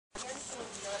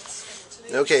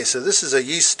Okay, so this is a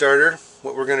yeast starter.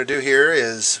 What we're going to do here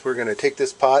is we're going to take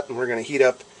this pot and we're going to heat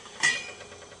up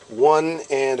 1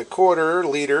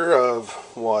 1/4 liter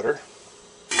of water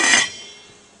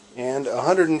and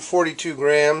 142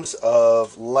 grams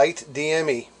of light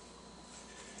DME.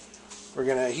 We're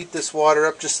going to heat this water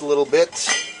up just a little bit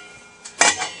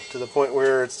to the point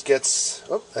where it gets,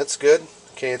 oh, that's good.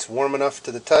 Okay, it's warm enough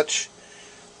to the touch.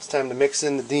 It's time to mix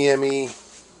in the DME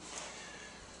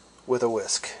with a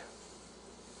whisk.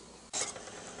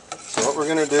 So what we're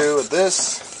going to do with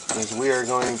this is we are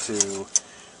going to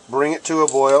bring it to a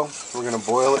boil. We're going to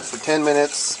boil it for 10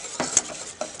 minutes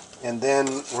and then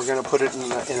we're going to put it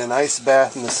in an ice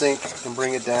bath in the sink and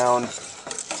bring it down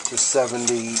to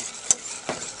 70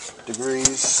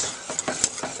 degrees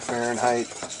Fahrenheit,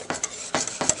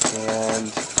 and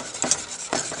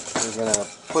we're going to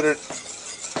put it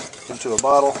into a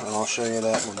bottle, and I'll show you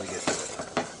that when we get to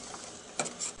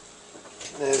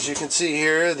it. As you can see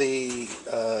here, the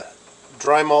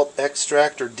dry malt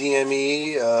extract, or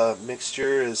DME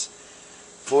mixture, is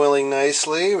boiling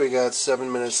nicely. We got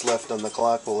 7 minutes left on the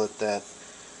clock. We'll let that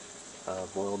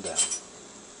boil down.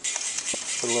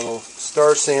 Put a little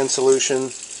Star San solution.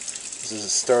 This is a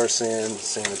Star San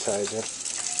sanitizer.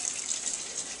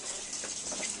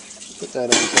 Put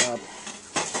that on top.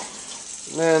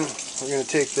 And then we're going to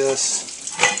take this,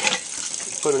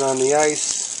 put it on the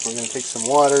ice. We're going to take some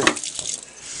water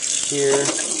here.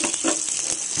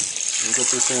 We'll get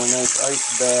this in a nice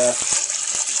ice bath.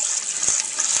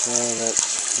 So that's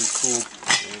cool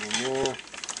in there.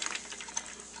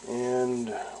 And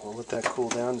we'll let that cool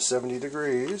down to 70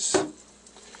 degrees.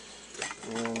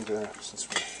 And since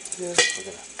we're here, we're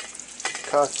going to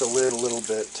cock the lid a little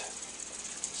bit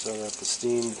so that the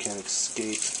steam can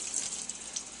escape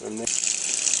from there.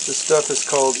 This stuff is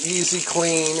called Easy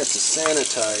Clean. It's a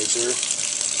sanitizer.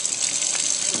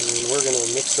 And we're going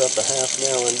to mix up a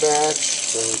half-gallon batch.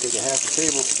 So we take a half a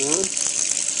tablespoon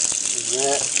of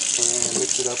that and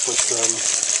mix it up with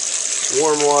some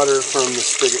warm water from the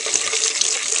spigot.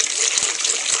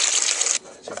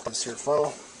 Take this here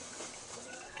funnel,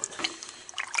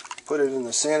 put it in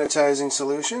the sanitizing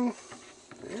solution.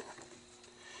 There.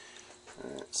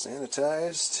 Alright,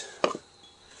 sanitized.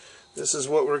 This is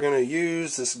what we're going to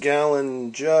use, this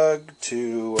gallon jug,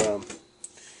 to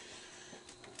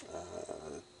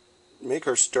make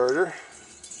our starter.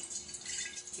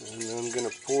 And I'm going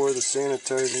to pour the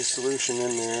sanitizing solution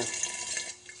in there,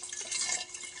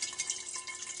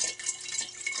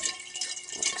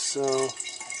 like so.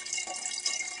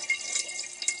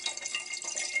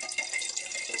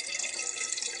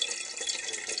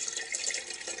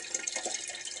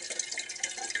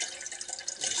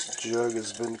 This jug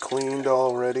has been cleaned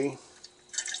already.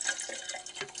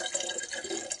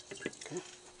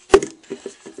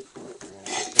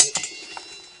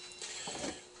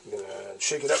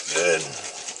 Shake it up good.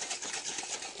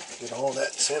 Get all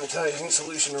that sanitizing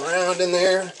solution around in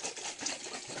there.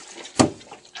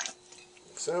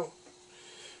 Like so.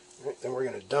 Alright, then we're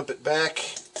going to dump it back.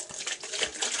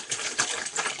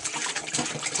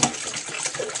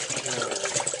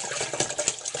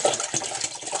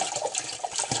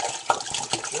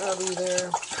 Jobby there.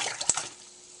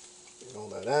 Get all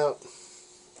that out.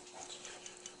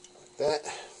 Like that.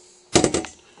 And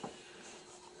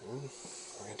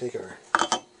we're going to take our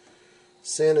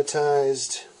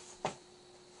sanitized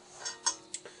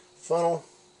funnel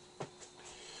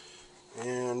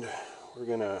and we're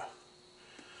going to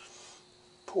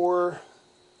pour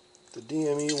the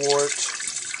DME wort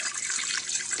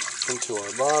into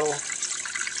our bottle.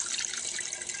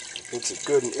 Gets it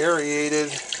good and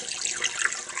aerated.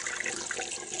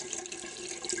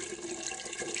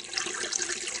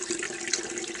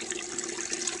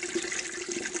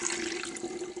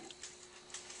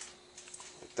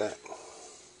 Like that.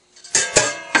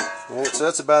 Alright, so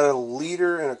that's about 1 1/4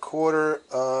 liters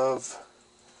of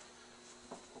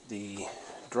the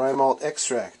dry malt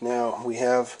extract. Now we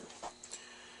have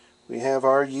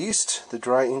our yeast, the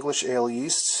dry English ale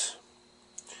yeasts,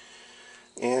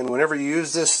 and whenever you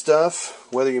use this stuff,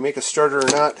 whether you make a starter or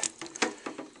not,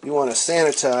 you want to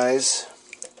sanitize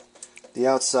the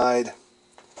outside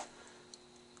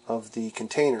of the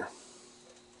container.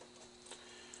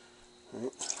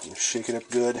 Alright, I'm going to shake it up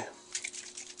good.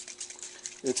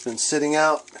 It's been sitting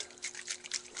out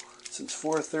since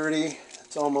 4:30.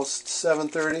 It's almost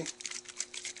 7:30.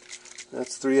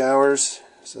 That's 3 hours,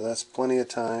 so that's plenty of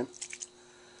time.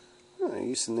 Oh,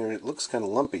 yeast in there, it looks kind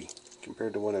of lumpy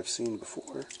compared to what I've seen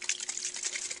before.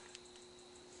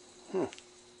 It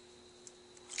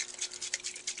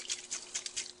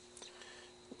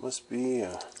must be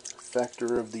a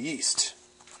factor of the yeast.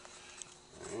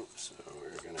 Alright, so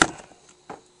we're going to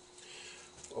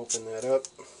open that up.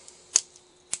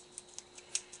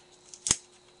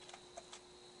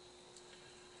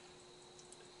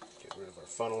 Get rid of our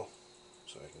funnel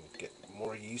so I can get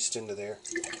more yeast into there.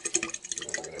 And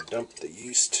we're going to dump the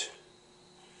yeast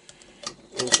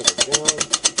into the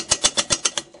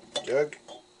jug.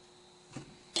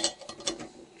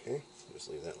 Okay,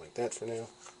 just leave that like that for now.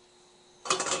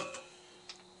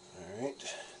 Alright.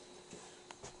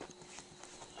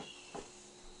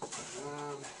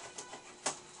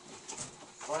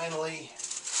 Finally, I'm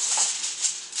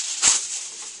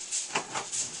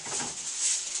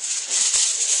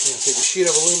going to take a sheet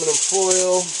of aluminum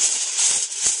foil,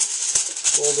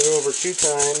 fold it over 2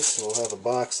 times, and we'll have a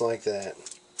box like that.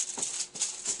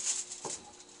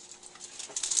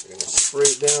 We're going to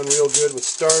spray it down real good with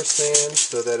Star Sand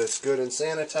so that it's good and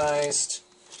sanitized.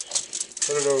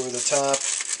 Put it over the top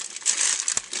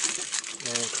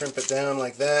and crimp it down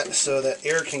like that so that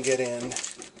air can get in.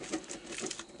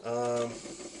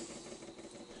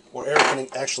 Or air can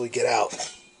actually get out.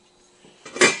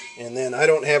 And then I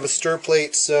don't have a stir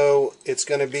plate, so it's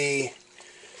going to be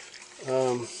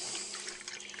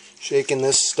shaking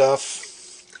this stuff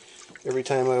every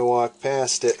time I walk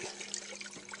past it,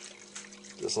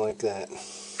 just like that.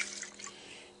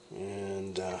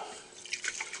 And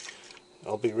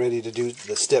I'll be ready to do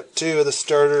the step 2 of the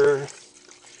starter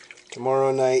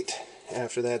tomorrow night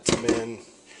after that's been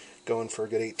going for a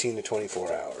good 18 to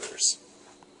 24 hours.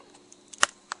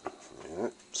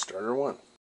 Starter 1.